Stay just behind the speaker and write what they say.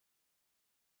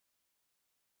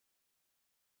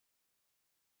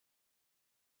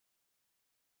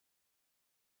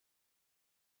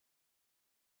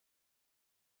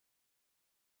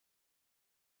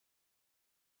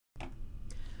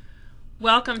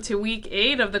Welcome to week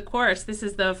 8 of the course. This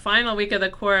is the final week of the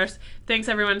course. Thanks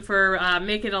everyone for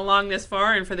making it along this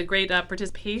far and for the great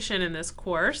participation in this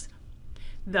course.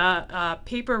 The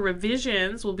paper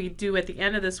revisions will be due at the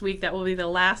end of this week. That will be the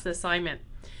last assignment.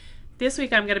 This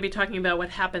week I'm going to be talking about what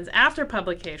happens after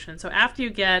publication. So after you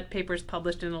get papers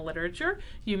published in the literature,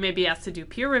 you may be asked to do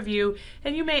peer review,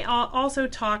 and you may also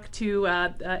talk to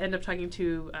end up talking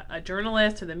to a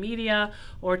journalist, to the media,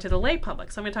 or to the lay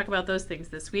public. So I'm going to talk about those things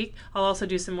this week. I'll also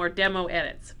do some more demo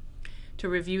edits to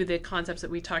review the concepts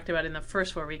that we talked about in the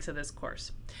first 4 weeks of this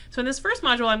course. So in this first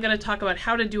module, I'm going to talk about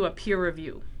how to do a peer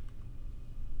review.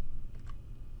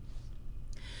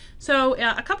 So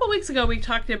a couple weeks ago, we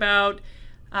talked about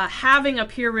having a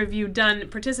peer review done,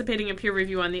 participating in peer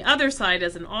review on the other side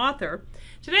as an author.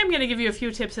 Today I'm going to give you a few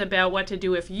tips about what to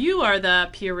do if you are the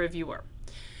peer reviewer.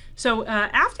 So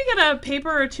after you get a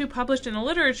paper or two published in the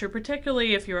literature,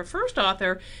 particularly if you're a first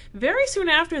author, very soon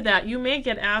after that you may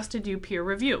get asked to do peer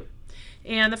review.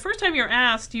 And the first time you're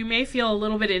asked, you may feel a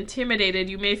little bit intimidated.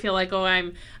 You may feel like, oh,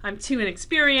 I'm too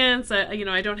inexperienced.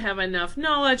 I don't have enough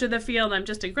knowledge of the field. I'm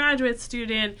just a graduate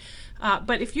student.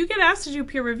 But if you get asked to do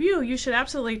peer review, you should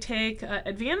absolutely take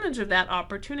advantage of that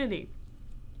opportunity.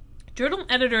 Journal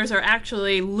editors are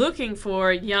actually looking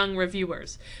for young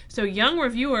reviewers. So young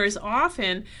reviewers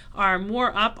often are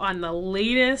more up on the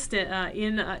latest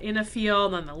in a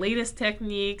field, on the latest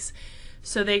techniques.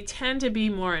 So they tend to be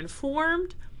more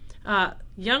informed.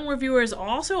 Young reviewers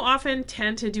also often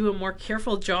tend to do a more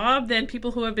careful job than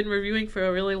people who have been reviewing for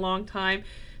a really long time.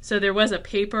 So there was a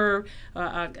paper,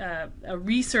 a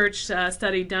research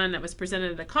study done that was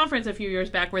presented at a conference a few years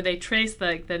back where they traced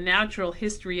the natural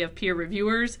history of peer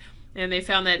reviewers. And they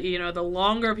found that, the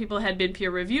longer people had been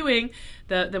peer reviewing,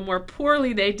 the more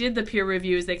poorly they did the peer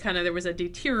reviews. There was a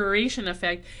deterioration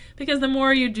effect because the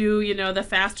more you do, the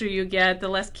faster you get, the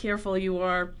less careful you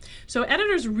are. So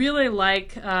editors really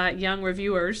like young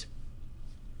reviewers.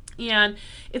 And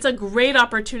it's a great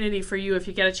opportunity for you if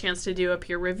you get a chance to do a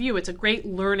peer review. It's a great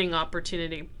learning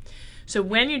opportunity. So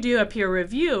when you do a peer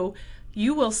review,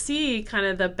 you will see kind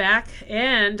of the back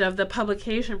end of the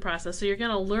publication process. So you're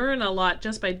going to learn a lot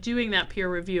just by doing that peer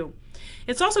review.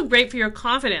 It's also great for your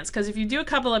confidence because if you do a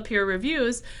couple of peer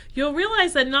reviews, you'll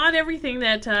realize that not everything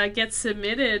that gets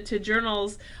submitted to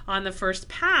journals on the first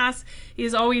pass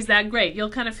is always that great. You'll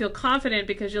kind of feel confident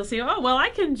because you'll see, oh, well, I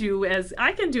can do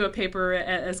a paper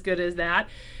as good as that.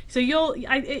 So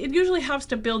it usually helps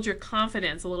to build your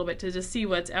confidence a little bit to just see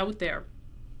what's out there.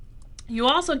 You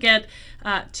also get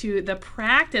to the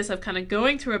practice of kind of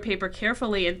going through a paper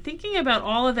carefully and thinking about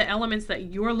all of the elements that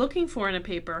you're looking for in a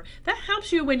paper. That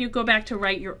helps you when you go back to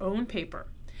write your own paper.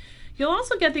 You'll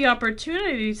also get the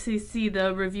opportunity to see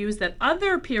the reviews that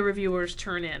other peer reviewers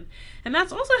turn in. And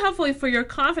that's also helpful for your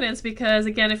confidence because,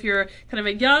 again, if you're kind of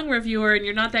a young reviewer and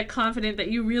you're not that confident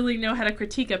that you really know how to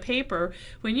critique a paper,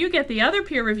 when you get the other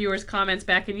peer reviewers' comments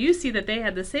back and you see that they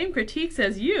had the same critiques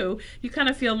as you kind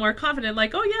of feel more confident,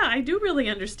 like, oh yeah, I do really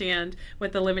understand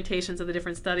what the limitations of the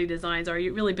different study designs are.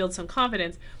 You really build some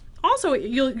confidence. Also,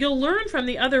 you'll learn from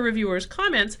the other reviewers'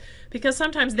 comments because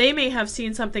sometimes they may have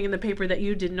seen something in the paper that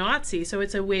you did not see. So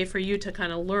it's a way for you to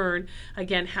kind of learn,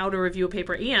 again, how to review a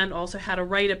paper and also how to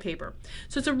write a paper.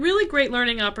 So it's a really great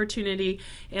learning opportunity,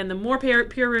 and the more peer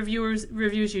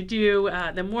reviews you do,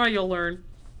 the more you'll learn.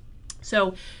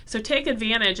 So take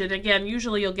advantage, and again,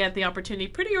 usually you'll get the opportunity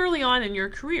pretty early on in your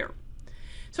career.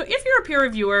 So if you're a peer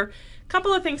reviewer,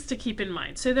 couple of things to keep in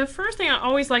mind. So the first thing I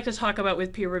always like to talk about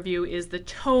with peer review is the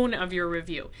tone of your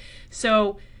review.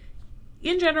 So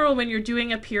in general, when you're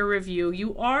doing a peer review,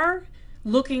 you tend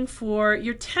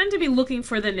to be looking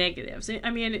for the negatives.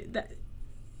 I mean,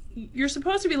 you're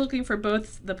supposed to be looking for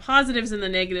both the positives and the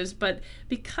negatives, but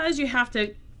because you have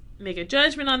to make a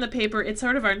judgment on the paper, it's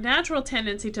sort of our natural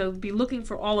tendency to be looking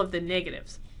for all of the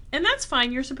negatives. And that's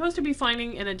fine. You're supposed to be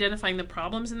finding and identifying the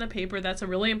problems in the paper. That's a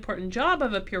really important job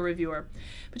of a peer reviewer.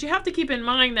 But you have to keep in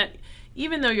mind that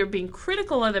even though you're being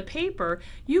critical of the paper,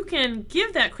 you can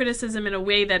give that criticism in a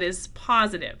way that is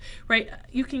positive, right?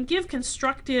 You can give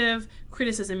constructive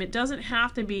criticism. It doesn't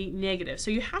have to be negative.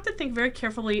 So you have to think very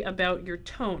carefully about your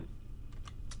tone.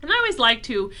 And I always like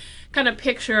to kind of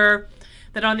picture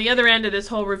that on the other end of this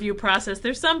whole review process,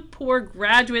 there's some poor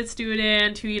graduate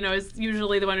student who, is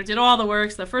usually the one who did all the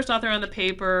work, the first author on the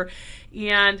paper,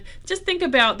 and just think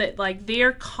about that, like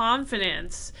their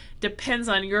confidence depends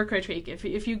on your critique.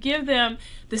 If you give them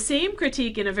the same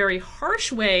critique in a very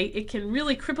harsh way, it can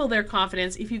really cripple their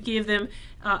confidence. If you give them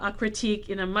a critique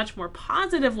in a much more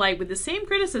positive light with the same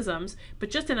criticisms,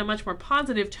 but just in a much more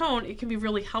positive tone, it can be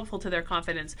really helpful to their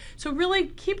confidence. So really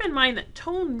keep in mind that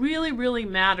tone really, really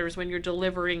matters when you're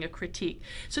delivering a critique.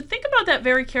 So think about that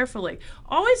very carefully.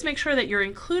 Always make sure that you're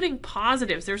including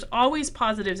positives. There's always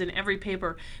positives in every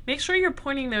paper. Make sure you're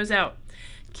pointing those out.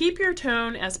 Keep your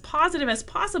tone as positive as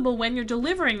possible when you're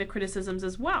delivering the criticisms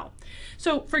as well.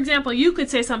 So, for example, you could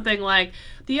say something like,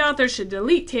 the author should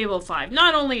delete Table 5.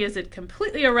 Not only is it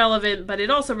completely irrelevant, but it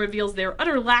also reveals their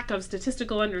utter lack of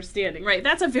statistical understanding, right?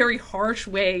 That's a very harsh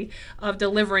way of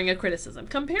delivering a criticism.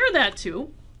 Compare that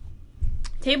to,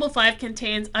 Table 5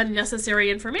 contains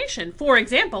unnecessary information. For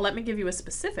example, let me give you a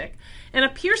specific. And a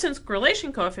Pearson's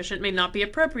correlation coefficient may not be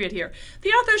appropriate here.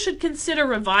 The author should consider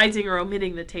revising or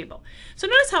omitting the table. So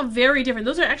notice how very different.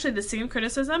 Those are actually the same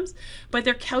criticisms, but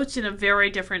they're couched in a very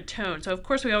different tone. So of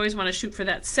course we always want to shoot for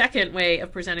that second way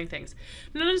of presenting things.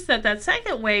 Notice that that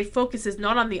second way focuses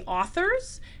not on the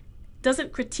authors,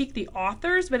 doesn't critique the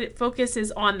authors, but it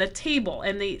focuses on the table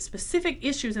and the specific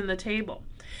issues in the table.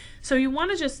 So you want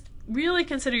to just really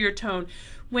consider your tone.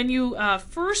 When you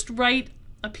first write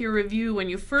a peer review, when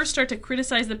you first start to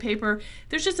criticize the paper,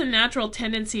 there's just a natural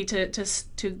tendency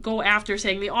to go after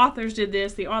saying the authors did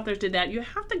this, the authors did that. You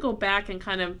have to go back and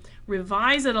kind of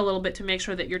revise it a little bit to make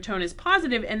sure that your tone is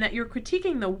positive and that you're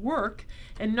critiquing the work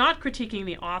and not critiquing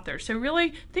the author. So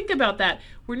really think about that.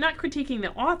 We're not critiquing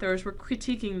the authors, we're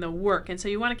critiquing the work. And so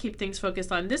you want to keep things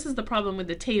focused on this is the problem with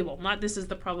the table, not this is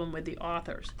the problem with the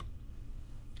authors.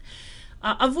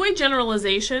 Avoid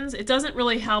generalizations. It doesn't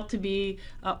really help to be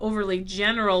overly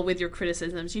general with your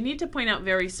criticisms. You need to point out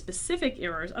very specific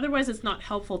errors. Otherwise, it's not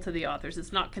helpful to the authors.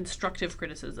 It's not constructive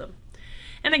criticism.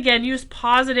 And again, use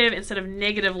positive instead of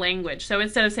negative language. So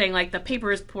instead of saying like the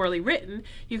paper is poorly written,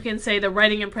 you can say the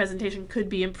writing and presentation could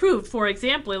be improved. For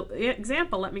example,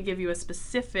 let me give you a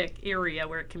specific area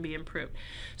where it can be improved.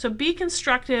 So be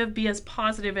constructive, be as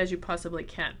positive as you possibly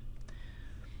can.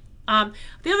 The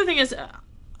other thing is,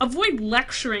 avoid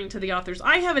lecturing to the authors.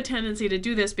 I have a tendency to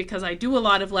do this because I do a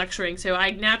lot of lecturing, so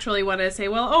I naturally want to say,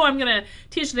 well, oh, I'm going to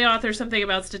teach the author something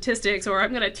about statistics, or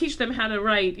I'm going to teach them how to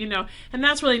write, you know, and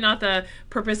that's really not the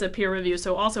purpose of peer review.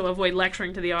 So also avoid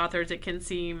lecturing to the authors. It can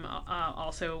seem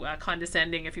also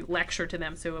condescending if you lecture to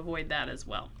them, so avoid that as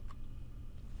well.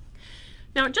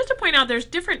 Now, just to point out, there's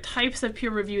different types of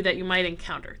peer review that you might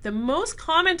encounter. The most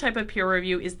common type of peer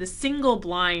review is the single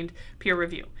blind peer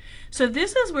review. So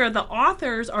this is where the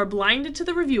authors are blinded to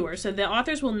the reviewer. So the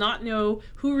authors will not know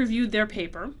who reviewed their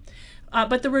paper,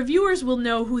 but the reviewers will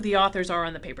know who the authors are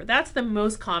on the paper. That's the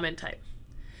most common type.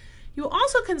 You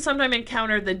also can sometimes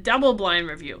encounter the double blind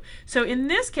review. So in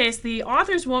this case, the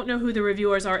authors won't know who the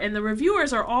reviewers are, and the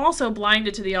reviewers are also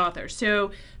blinded to the authors.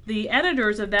 So the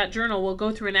editors of that journal will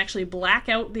go through and actually black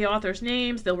out the authors'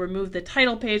 names. They'll remove the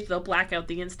title page. They'll black out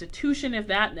the institution if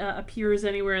that appears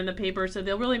anywhere in the paper. So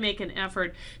they'll really make an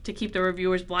effort to keep the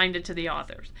reviewers blinded to the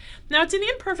authors. Now, it's an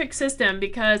imperfect system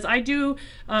because I do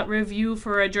review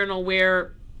for a journal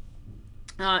where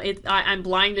I'm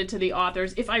blinded to the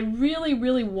authors. If I really,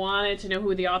 really wanted to know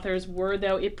who the authors were,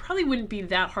 though, it probably wouldn't be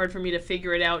that hard for me to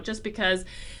figure it out, just because,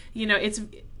 you know, it's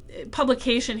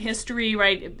publication history,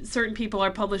 right? Certain people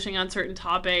are publishing on certain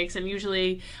topics, and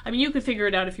usually, I mean, you could figure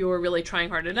it out if you were really trying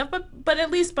hard enough, but at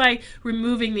least by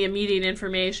removing the immediate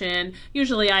information,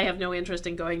 usually I have no interest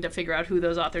in going to figure out who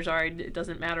those authors are. It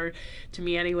doesn't matter to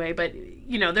me anyway, but,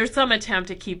 you know, there's some attempt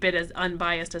to keep it as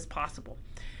unbiased as possible.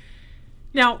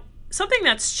 Now, something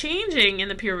that's changing in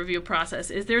the peer review process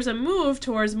is there's a move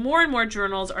towards more and more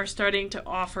journals are starting to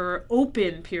offer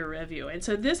open peer review. And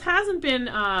so this hasn't been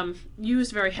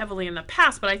used very heavily in the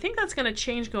past, but I think that's going to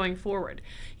change going forward.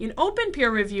 In open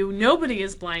peer review, nobody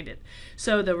is blinded.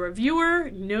 So the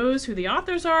reviewer knows who the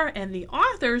authors are, and the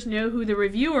authors know who the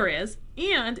reviewer is.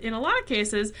 And in a lot of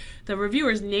cases, the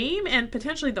reviewer's name and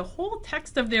potentially the whole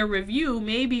text of their review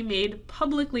may be made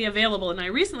publicly available. And I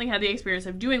recently had the experience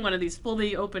of doing one of these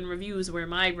fully open reviews where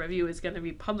my review is going to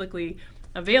be publicly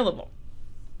available.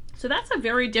 So that's a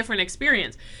very different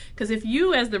experience, because if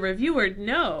you as the reviewer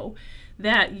know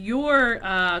that your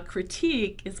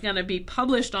critique is going to be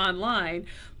published online,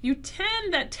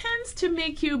 that tends to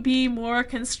make you be more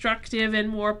constructive and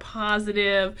more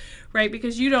positive, right?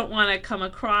 Because you don't want to come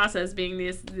across as being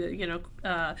this,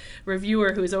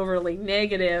 reviewer who's overly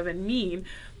negative and mean.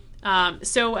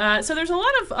 So there's a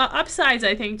lot of upsides,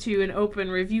 I think, to an open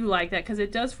review like that, because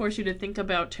it does force you to think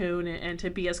about tone and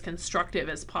to be as constructive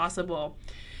as possible.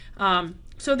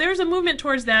 So there's a movement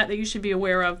towards that you should be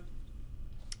aware of.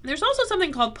 There's also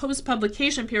something called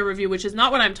post-publication peer review, which is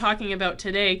not what I'm talking about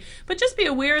today, but just be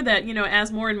aware that,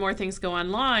 as more and more things go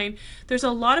online, there's a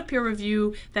lot of peer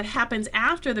review that happens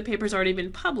after the paper's already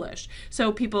been published.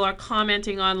 So people are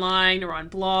commenting online or on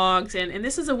blogs, and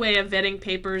this is a way of vetting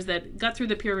papers that got through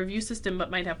the peer review system but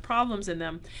might have problems in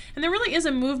them. And there really is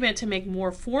a movement to make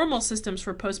more formal systems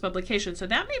for post-publication, so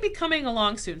that may be coming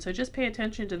along soon. So just pay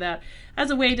attention to that as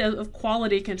a way of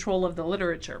quality control of the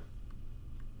literature.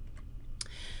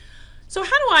 So how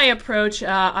do I approach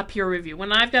a peer review?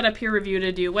 When I've got a peer review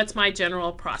to do, what's my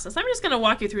general process? I'm just going to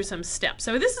walk you through some steps.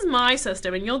 So this is my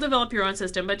system, and you'll develop your own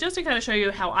system, but just to kind of show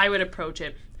you how I would approach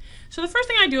it. So the first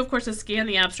thing I do, of course, is scan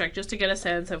the abstract just to get a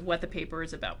sense of what the paper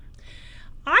is about.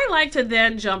 I like to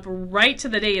then jump right to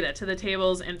the data, to the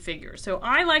tables and figures. So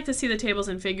I like to see the tables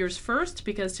and figures first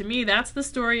because to me that's the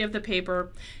story of the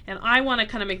paper, and I want to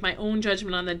kind of make my own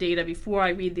judgment on the data before I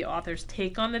read the author's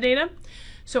take on the data.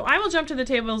 So I will jump to the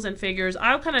tables and figures.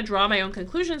 I'll kind of draw my own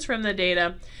conclusions from the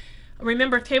data.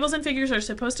 Remember, tables and figures are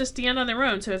supposed to stand on their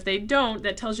own, so if they don't,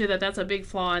 that tells you that that's a big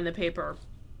flaw in the paper.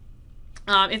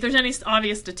 If there's any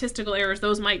obvious statistical errors,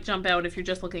 those might jump out if you're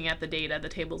just looking at the data, the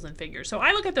tables and figures. So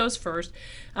I look at those first.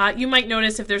 You might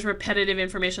notice if there's repetitive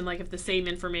information, like if the same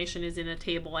information is in a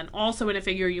table and also in a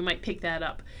figure, you might pick that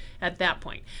up at that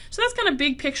point. So that's kind of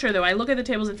big picture, though. I look at the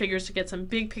tables and figures to get some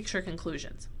big picture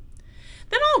conclusions.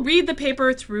 Then I'll read the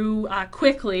paper through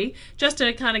quickly, just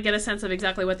to kind of get a sense of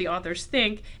exactly what the authors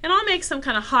think, and I'll make some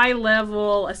kind of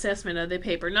high-level assessment of the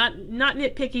paper, not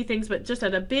nitpicky things, but just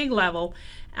at a big level.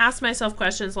 Ask myself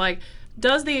questions like,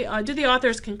 do the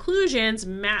author's conclusions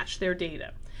match their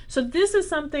data? So this is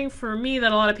something for me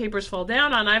that a lot of papers fall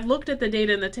down on. I've looked at the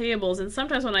data in the tables, and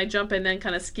sometimes when I jump in and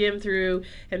kind of skim through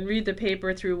and read the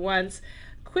paper through once,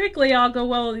 quickly I'll go,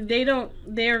 well,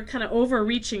 they're kind of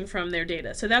overreaching from their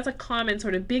data. So that's a common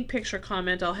sort of big picture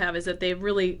comment I'll have, is that they've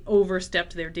really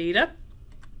overstepped their data.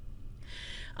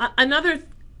 Another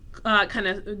kind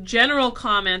of general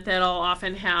comment that I'll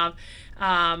often have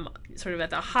sort of at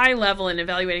the high level in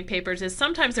evaluating papers is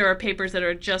sometimes there are papers that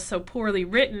are just so poorly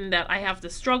written that I have to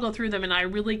struggle through them and I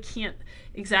really can't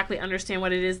exactly understand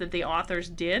what it is that the authors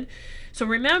did. So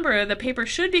remember, the paper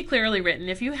should be clearly written.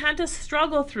 If you had to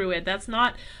struggle through it, that's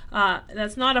not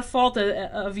a fault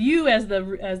of you as the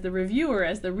reviewer,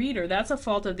 as the reader. That's a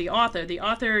fault of the author. The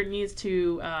author needs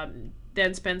to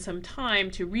then spend some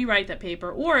time to rewrite that paper,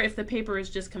 or if the paper is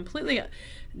just completely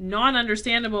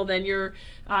non-understandable, then you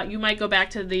might go back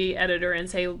to the editor and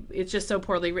say, it's just so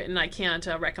poorly written, I can't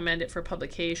recommend it for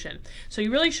publication. So you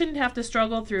really shouldn't have to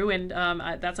struggle through, and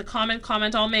that's a common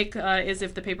comment I'll make, is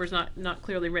if the paper's not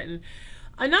clearly written.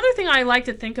 Another thing I like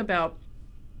to think about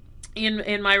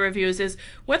in my reviews is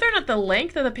whether or not the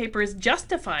length of the paper is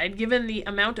justified given the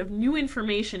amount of new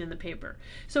information in the paper.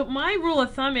 So my rule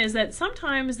of thumb is that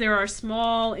sometimes there are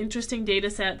small, interesting data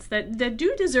sets that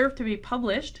do deserve to be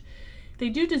published. They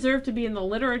do deserve to be in the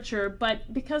literature,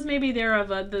 but because maybe they're of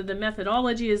the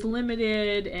methodology is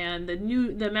limited and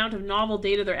the amount of novel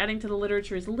data they're adding to the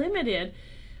literature is limited,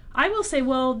 I will say,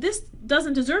 well, this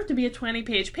doesn't deserve to be a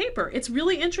 20-page paper. It's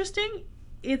really interesting.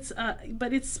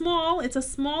 But it's small. It's a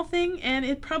small thing, and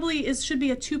it probably should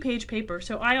be a 2-page paper.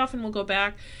 So I often will go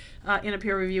back in a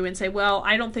peer review and say, well,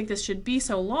 I don't think this should be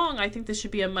so long. I think this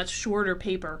should be a much shorter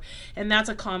paper, and that's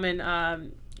a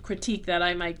common critique that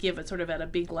I might give it sort of at a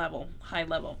big level, high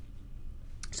level.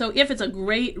 So if it's a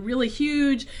great, really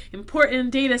huge,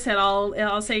 important data set,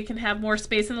 I'll say it can have more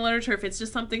space in the literature. If it's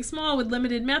just something small with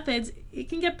limited methods, it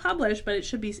can get published, but it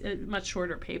should be a much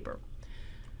shorter paper.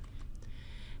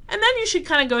 And then you should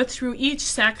kind of go through each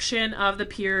section of the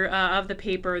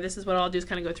paper. This is what I'll do, is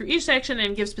kind of go through each section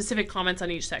and give specific comments on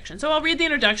each section. So I'll read the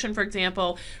introduction, for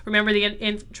example. Remember, the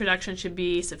introduction should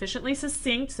be sufficiently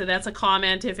succinct, so that's a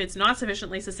comment. If it's not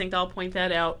sufficiently succinct, I'll point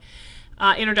that out.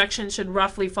 Introduction should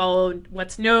roughly follow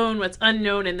what's known, what's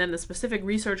unknown, and then the specific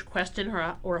research question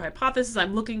or hypothesis.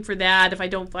 I'm looking for that. If I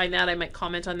don't find that, I might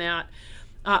comment on that.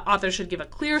 Authors should give a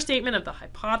clear statement of the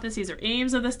hypotheses or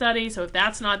aims of the study. So if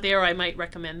that's not there, I might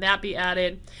recommend that be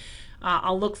added.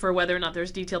 I'll look for whether or not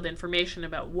there's detailed information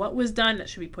about what was done that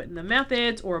should be put in the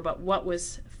methods, or about what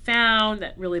was found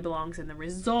that really belongs in the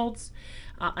results.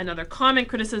 Another common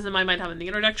criticism I might have in the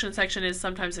introduction section is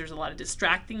sometimes there's a lot of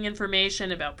distracting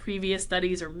information about previous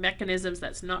studies or mechanisms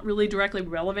that's not really directly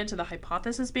relevant to the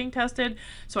hypothesis being tested.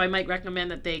 So I might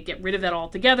recommend that they get rid of that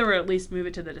altogether, or at least move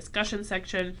it to the discussion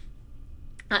section.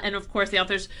 And of course, the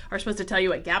authors are supposed to tell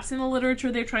you what gaps in the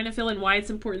literature they're trying to fill and why it's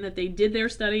important that they did their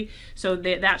study. So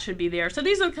that should be there. So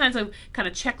these are the kinds of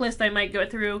checklists I might go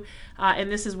through. And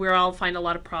this is where I'll find a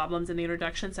lot of problems in the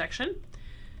introduction section.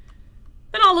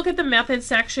 Then I'll look at the method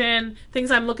section,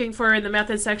 things I'm looking for in the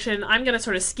method section. I'm going to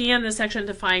sort of scan this section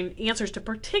to find answers to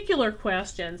particular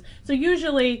questions. So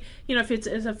usually, you know, if it's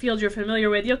a field you're familiar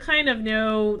with, you'll kind of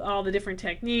know all the different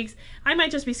techniques. I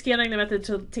might just be scanning the method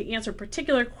to answer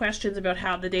particular questions about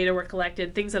how the data were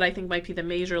collected, things that I think might be the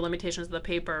major limitations of the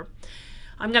paper.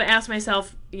 I'm going to ask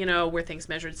myself, you know, were things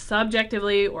measured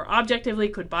subjectively or objectively?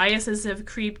 Could biases have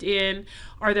creeped in?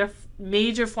 Are there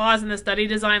major flaws in the study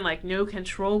design, like no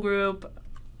control group?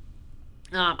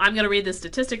 I'm going to read the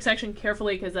statistics section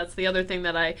carefully because that's the other thing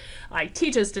that I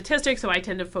teach is statistics, so I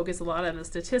tend to focus a lot on the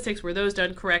statistics. Were those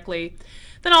done correctly?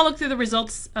 Then I'll look through the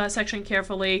results section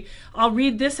carefully. I'll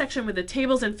read this section with the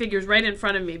tables and figures right in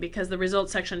front of me because the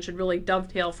results section should really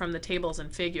dovetail from the tables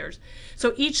and figures.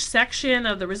 So each section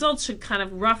of the results should kind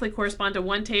of roughly correspond to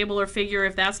one table or figure.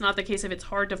 If that's not the case, if it's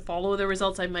hard to follow the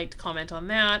results, I might comment on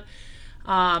that.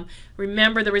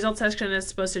 Remember, the results section is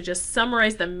supposed to just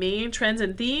summarize the main trends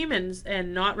and theme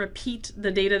and not repeat the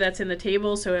data that's in the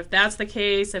table. So if that's the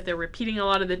case, if they're repeating a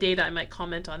lot of the data, I might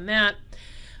comment on that.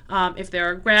 If there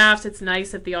are graphs, it's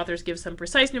nice if the authors give some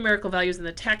precise numerical values in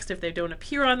the text if they don't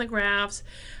appear on the graphs.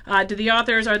 Do the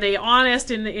authors, are they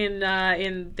honest in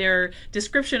their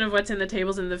description of what's in the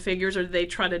tables and the figures, or do they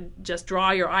try to just draw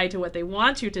your eye to what they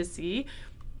want you to see?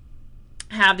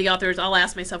 Have the authors, I'll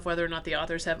ask myself whether or not the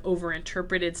authors have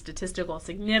overinterpreted statistical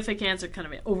significance or kind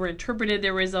of overinterpreted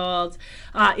their results.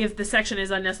 If the section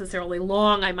is unnecessarily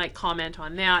long, I might comment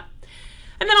on that.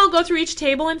 And then I'll go through each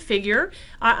table and figure.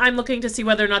 I'm looking to see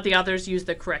whether or not the authors use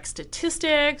the correct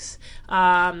statistics.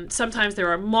 Sometimes there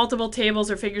are multiple tables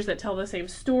or figures that tell the same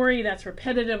story. That's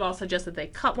repetitive. I'll suggest that they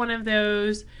cut one of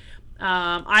those.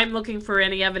 I'm looking for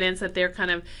any evidence that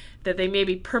that they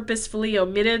maybe purposefully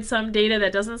omitted some data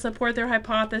that doesn't support their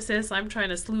hypothesis. I'm trying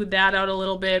to sleuth that out a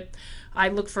little bit. I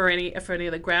look for if any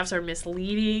of the graphs are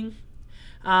misleading.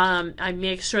 I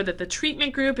make sure that the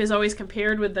treatment group is always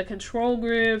compared with the control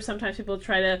group. Sometimes people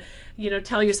try to, you know,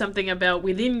 tell you something about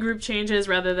within group changes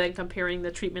rather than comparing the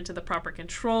treatment to the proper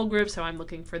control group. So I'm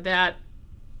looking for that.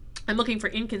 I'm looking for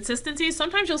inconsistencies.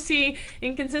 Sometimes you'll see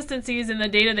inconsistencies in the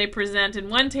data they present in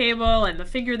one table and the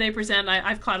figure they present.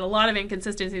 I've caught a lot of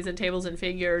inconsistencies in tables and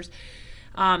figures.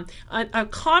 A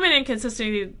common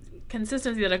inconsistency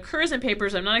that occurs in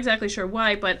papers, I'm not exactly sure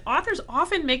why, but authors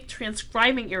often make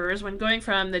transcribing errors when going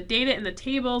from the data in the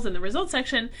tables and the results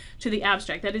section to the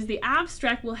abstract. That is, the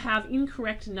abstract will have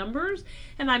incorrect numbers,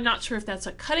 and I'm not sure if that's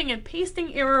a cutting and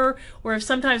pasting error or if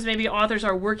sometimes maybe authors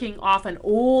are working off an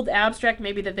old abstract,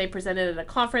 maybe that they presented at a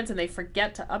conference and they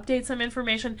forget to update some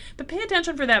information. But pay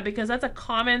attention for that because that's a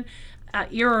common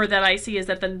error that I see, is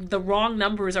that the wrong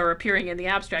numbers are appearing in the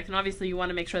abstract, and obviously you want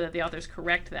to make sure that the authors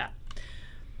correct that.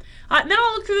 Then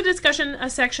I'll look through the discussion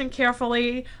section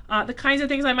carefully. The kinds of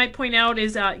things I might point out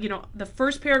is, you know, the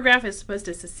first paragraph is supposed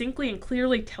to succinctly and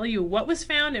clearly tell you what was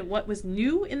found and what was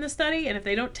new in the study. And if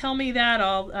they don't tell me that,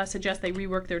 I'll suggest they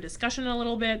rework their discussion a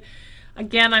little bit.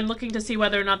 Again, I'm looking to see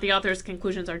whether or not the author's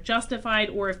conclusions are justified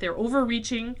or if they're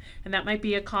overreaching. And that might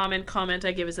be a common comment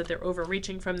I give, is that they're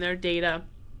overreaching from their data.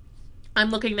 I'm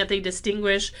looking that they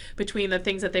distinguish between the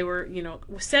things that they were, you know,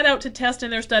 set out to test in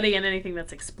their study and anything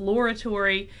that's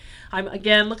exploratory. I'm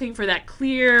again looking for that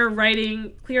clear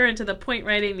writing, clear and to the point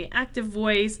writing, the active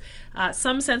voice,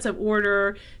 some sense of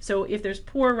order. So if there's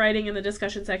poor writing in the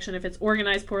discussion section, if it's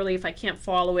organized poorly, if I can't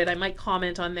follow it, I might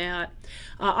comment on that.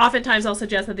 Oftentimes I'll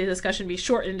suggest that the discussion be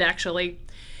shortened actually.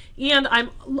 And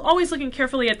I'm always looking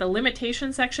carefully at the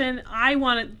limitation section. I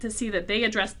wanted to see that they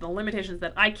address the limitations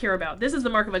that I care about. This is the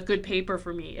mark of a good paper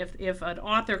for me. If an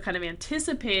author kind of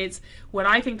anticipates what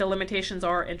I think the limitations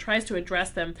are and tries to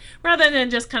address them, rather than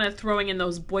just kind of throwing in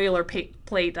those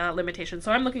boilerplate limitations.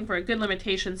 So I'm looking for a good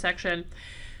limitation section.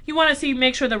 You want to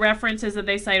make sure the references that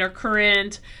they cite are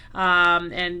current,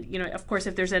 and you know, of course,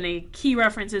 if there's any key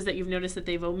references that you've noticed that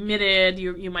they've omitted,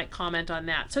 you might comment on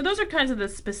that. So those are kinds of the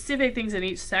specific things in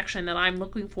each section that I'm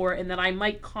looking for and that I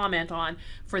might comment on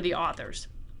for the authors.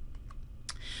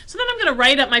 So then I'm going to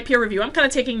write up my peer review. I'm kind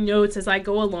of taking notes as I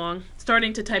go along,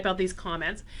 starting to type out these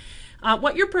comments.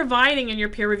 What you're providing in your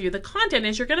peer review, the content,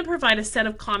 is you're going to provide a set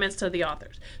of comments to the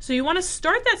authors. So you want to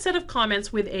start that set of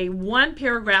comments with a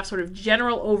one-paragraph sort of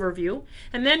general overview,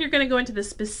 and then you're going to go into the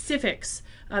specifics,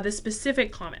 the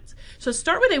specific comments. So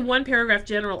start with a one-paragraph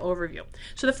general overview.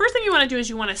 So the first thing you want to do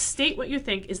is you want to state what you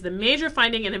think is the major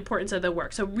finding and importance of the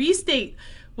work. So restate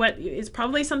what is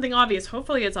probably something obvious,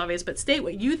 hopefully it's obvious, but state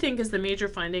what you think is the major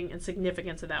finding and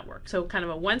significance of that work. So kind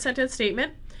of a one-sentence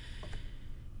statement.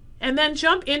 And then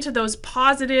jump into those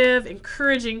positive,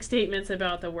 encouraging statements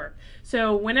about the work.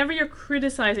 So whenever you're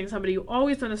criticizing somebody, you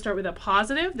always want to start with a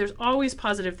positive. There's always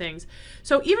positive things.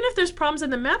 So even if there's problems in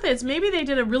the methods, maybe they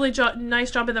did a really nice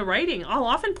job in the writing. I'll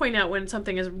often point out when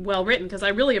something is well written because I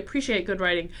really appreciate good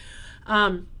writing.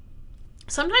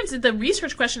 Sometimes the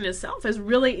research question itself is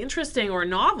really interesting or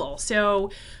novel. So,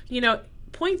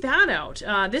 point that out.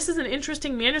 This is an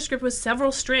interesting manuscript with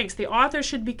several strengths. The author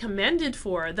should be commended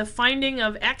for. The finding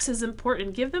of X is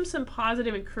important. Give them some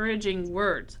positive, encouraging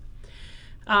words.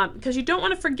 Because you don't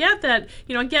want to forget that,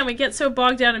 again, we get so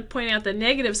bogged down in pointing out the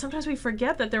negatives. Sometimes we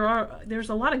forget that there's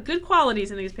a lot of good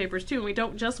qualities in these papers too, and we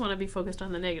don't just want to be focused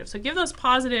on the negative. So give those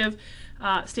positive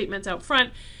statements out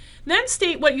front. Then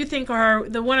state what you think are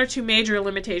the one or two major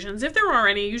limitations, if there are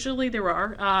any. Usually there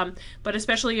are, but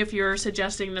especially if you're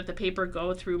suggesting that the paper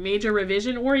go through major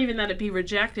revision or even that it be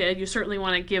rejected, you certainly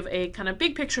want to give a kind of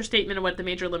big picture statement of what the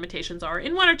major limitations are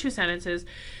in one or two sentences.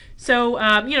 So,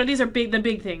 these are the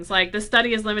big things, like the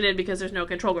study is limited because there's no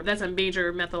control group. That's a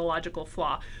major methodological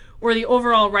flaw. Or the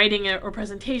overall writing or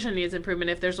presentation needs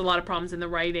improvement if there's a lot of problems in the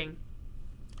writing.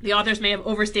 The authors may have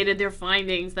overstated their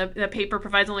findings. The paper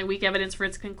provides only weak evidence for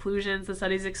its conclusions. The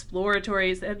study's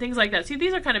exploratory, and things like that. See,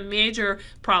 these are kind of major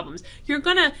problems. You're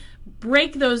going to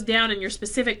break those down in your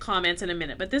specific comments in a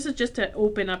minute, but this is just to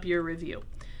open up your review.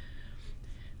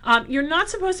 You're not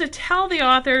supposed to tell the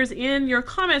authors in your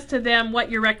comments to them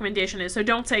what your recommendation is. So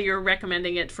don't say you're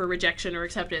recommending it for rejection or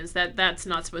acceptance. That's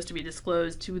not supposed to be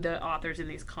disclosed to the authors in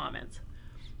these comments.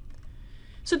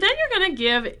 So then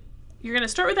you're going to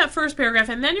start with that first paragraph,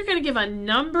 and then you're going to give a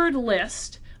numbered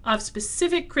list of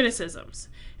specific criticisms.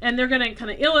 And they're going to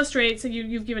kind of illustrate, so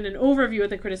you've given an overview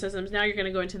of the criticisms, now you're going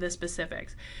to go into the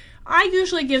specifics. I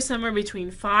usually give somewhere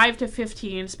between 5 to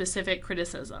 15 specific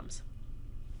criticisms.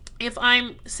 If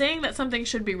I'm saying that something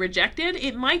should be rejected,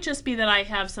 it might just be that I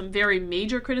have some very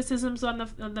major criticisms on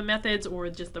the methods, or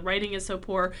just the writing is so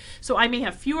poor. So I may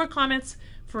have fewer comments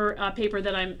for a paper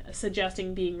that I'm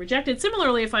suggesting being rejected.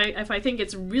 Similarly, if I think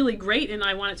it's really great and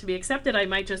I want it to be accepted, I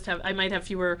might have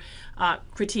fewer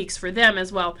critiques for them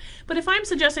as well. But if I'm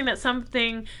suggesting that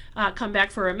something come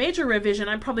back for a major revision,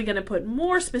 I'm probably going to put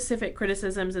more specific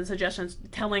criticisms and suggestions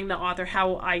telling the author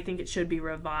how I think it should be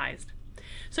revised.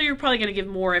 So you're probably going to give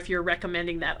more if you're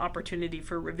recommending that opportunity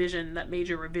for revision, that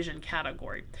major revision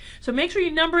category. So make sure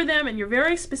you number them and you're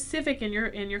very specific in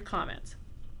your comments.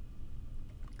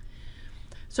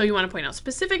 So you want to point out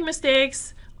specific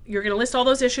mistakes. You're going to list all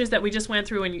those issues that we just went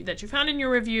through and that you found in your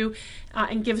review,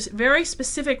 and give very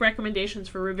specific recommendations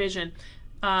for revision.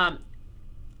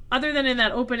 Other than in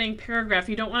that opening paragraph,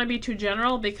 you don't want to be too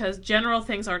general, because general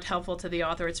things aren't helpful to the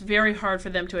author. It's very hard for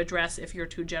them to address if you're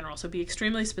too general. So be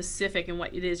extremely specific in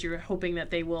what it is you're hoping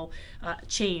that they will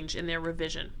change in their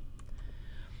revision.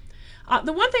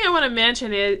 The one thing I want to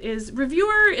mention is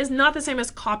reviewer is not the same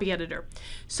as copy editor.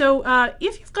 So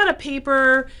if you've got a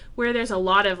paper where there's a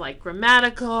lot of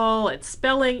grammatical and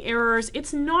spelling errors,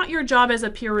 it's not your job as a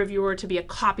peer reviewer to be a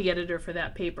copy editor for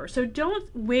that paper. So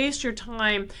don't waste your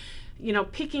time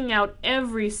picking out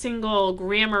every single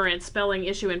grammar and spelling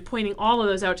issue and pointing all of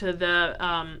those out to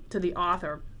the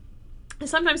author. I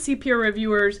sometimes see peer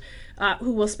reviewers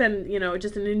who will spend,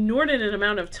 just an inordinate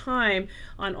amount of time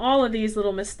on all of these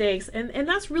little mistakes, and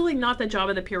that's really not the job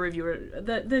of the peer reviewer.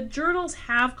 The journals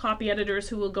have copy editors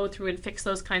who will go through and fix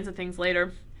those kinds of things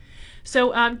later.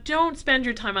 So don't spend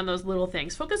your time on those little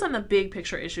things. Focus on the big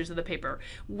picture issues of the paper,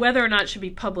 whether or not it should be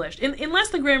published. Unless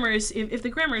the grammar is, if the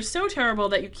grammar is so terrible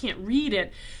that you can't read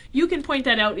it, you can point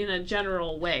that out in a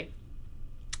general way.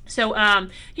 So,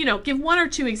 give one or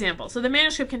two examples. So the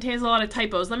manuscript contains a lot of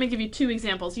typos. Let me give you two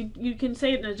examples. You can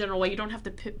say it in a general way. You don't have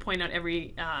to point out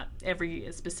every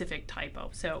specific typo.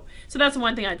 So that's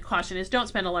one thing I'd caution, is don't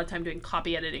spend a lot of time doing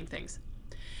copy editing things.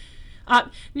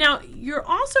 Now, you're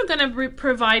also going to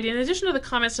provide, in addition to the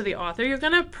comments to the author, you're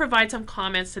going to provide some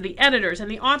comments to the editors, and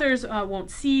the authors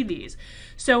won't see these.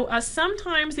 So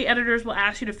sometimes the editors will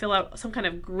ask you to fill out some kind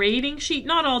of grading sheet.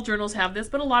 Not all journals have this,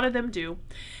 but a lot of them do.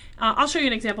 I'll show you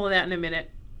an example of that in a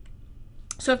minute.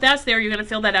 So if that's there, you're going to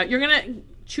fill that out. You're going to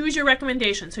choose your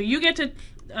recommendation. So you get to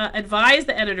advise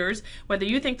the editors whether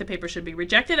you think the paper should be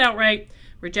rejected outright,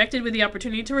 rejected with the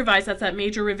opportunity to revise, that's that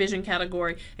major revision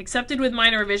category, accepted with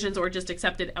minor revisions, or just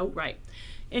accepted outright.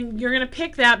 And you're going to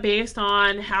pick that based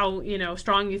on how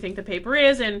strong you think the paper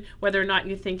is and whether or not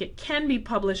you think it can be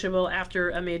publishable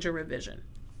after a major revision.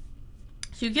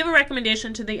 So you give a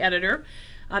recommendation to the editor.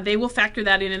 They will factor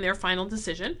that in their final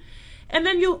decision. And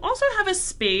then you'll also have a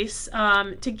space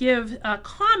to give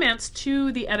comments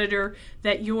to the editor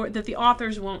that the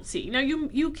authors won't see. Now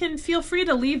you can feel free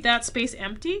to leave that space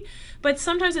empty, but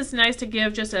sometimes it's nice to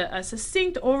give just a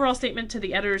succinct overall statement to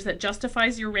the editors that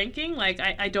justifies your ranking. Like,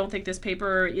 I don't think this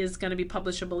paper is going to be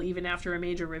publishable even after a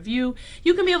major review.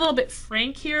 You can be a little bit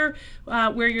frank here,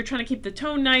 where you're trying to keep the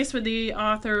tone nice with the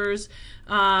authors.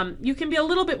 You can be a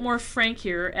little bit more frank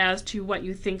here as to what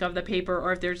you think of the paper,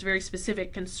 or if there's very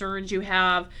specific concerns you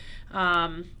have.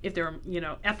 If there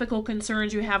are, ethical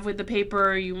concerns you have with the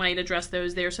paper, you might address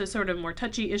those there. So sort of more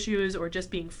touchy issues, or just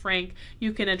being frank,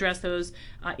 you can address those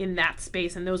in that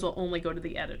space, and those will only go to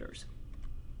the editors.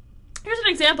 Here's an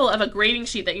example of a grading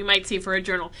sheet that you might see for a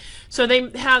journal. So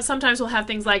sometimes will have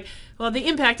things like, well, the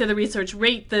impact of the research,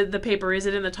 rate the paper. Is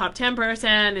it in the top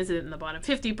 10%? Is it in the bottom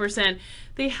 50%?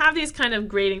 They have these kind of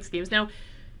grading schemes. Now,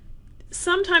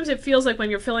 sometimes it feels like when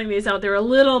you're filling these out, they're a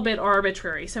little bit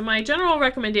arbitrary. So my general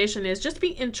recommendation is just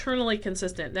be internally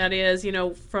consistent. That is,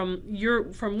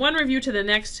 from one review to the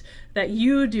next that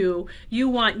you do, you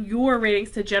want your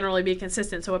ratings to generally be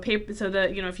consistent. So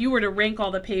if you were to rank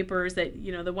all the papers that,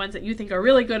 the ones that you think are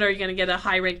really good, are you going to get a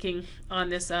high ranking on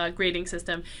this grading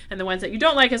system, and the ones that you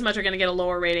don't like as much are going to get a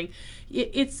lower rating.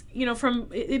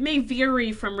 It may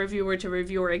vary from reviewer to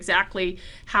reviewer exactly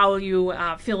how you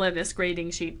fill in this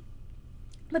grading sheet.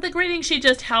 But the grading sheet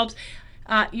just helps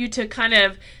you to kind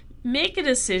of make a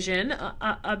decision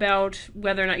about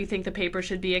whether or not you think the paper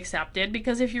should be accepted.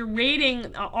 Because if you're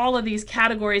rating all of these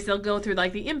categories, they'll go through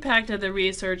like the impact of the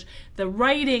research, the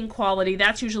writing quality,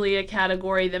 that's usually a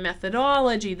category, the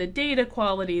methodology, the data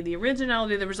quality, the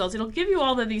originality of the results. It'll give you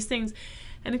all of these things.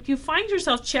 And if you find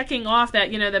yourself checking off that,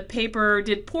 the paper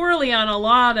did poorly on a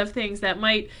lot of things, that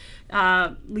might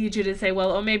lead you to say,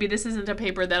 well, maybe this isn't a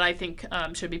paper that I think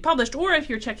should be published. Or if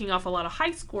you're checking off a lot of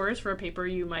high scores for a paper,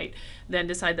 you might then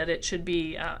decide that it should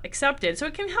be accepted. So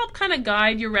it can help kind of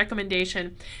guide your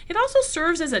recommendation. It also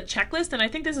serves as a checklist, and I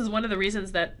think this is one of the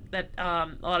reasons that a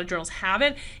lot of journals have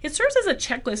it. It serves as a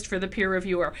checklist for the peer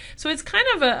reviewer. So it's kind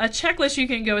of a checklist you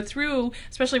can go through,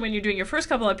 especially when you're doing your first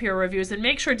couple of peer reviews, and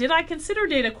make sure, did I consider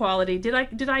data quality?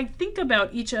 Did I think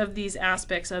about each of these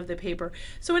aspects of the paper?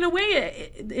 So in a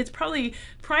way, it's probably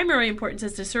primary importance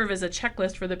is to serve as a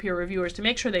checklist for the peer reviewers to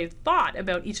make sure they've thought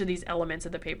about each of these elements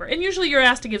of the paper. And usually you're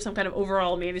asked to give some kind of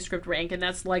overall manuscript rank, and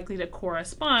that's likely to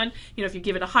correspond. If you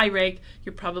give it a high rank,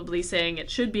 you're probably saying it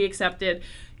should be accepted.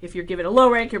 If you give it a low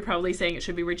rank, you're probably saying it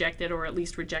should be rejected, or at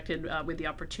least rejected with the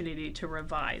opportunity to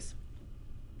revise.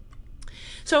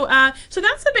 So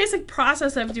that's the basic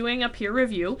process of doing a peer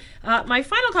review. My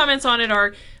final comments on it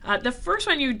are, the first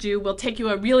one you do will take you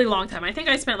a really long time. I think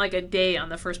I spent like a day on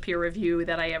the first peer review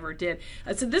that I ever did.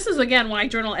 So this is, again, why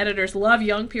journal editors love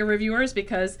young peer reviewers,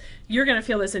 because you're going to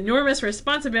feel this enormous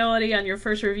responsibility on your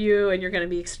first review, and you're going to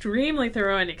be extremely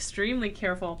thorough and extremely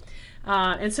careful.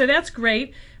 And so that's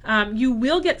great. You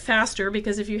will get faster,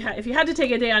 because if you had to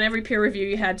take a day on every peer review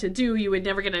you had to do, you would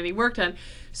never get any work done.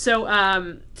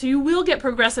 So you will get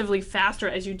progressively faster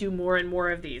as you do more and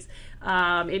more of these.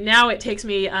 And now it takes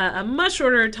me a much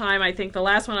shorter time. I think the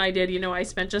last one I did, I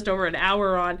spent just over an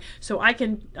hour on. So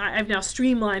I've now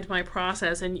streamlined my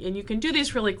process, and you can do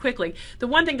these really quickly. The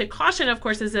one thing to caution, of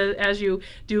course, is that as you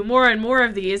do more and more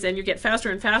of these and you get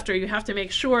faster and faster, you have to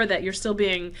make sure that you're still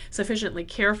being sufficiently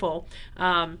careful.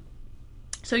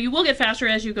 So you will get faster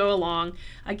as you go along.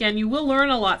 Again, you will learn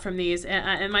a lot from these.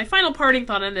 And my final parting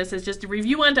thought on this is just to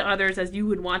review unto others as you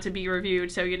would want to be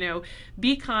reviewed. So,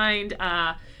 be kind,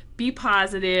 be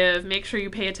positive, make sure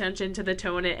you pay attention to the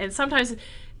tone. And sometimes,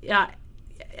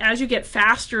 as you get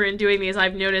faster in doing these,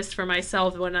 I've noticed for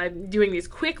myself when I'm doing these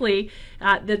quickly,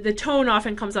 the tone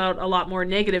often comes out a lot more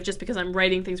negative just because I'm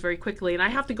writing things very quickly. And I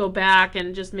have to go back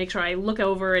and just make sure I look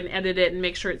over and edit it and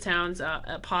make sure it sounds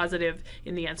positive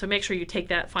in the end. So make sure you take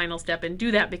that final step and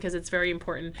do that, because it's very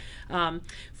important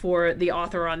for the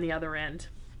author on the other end.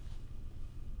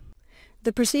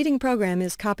 The preceding program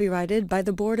is copyrighted by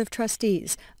the Board of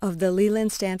Trustees of the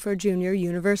Leland Stanford Junior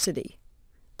University.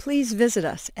 Please visit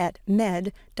us at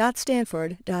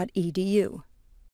med.stanford.edu.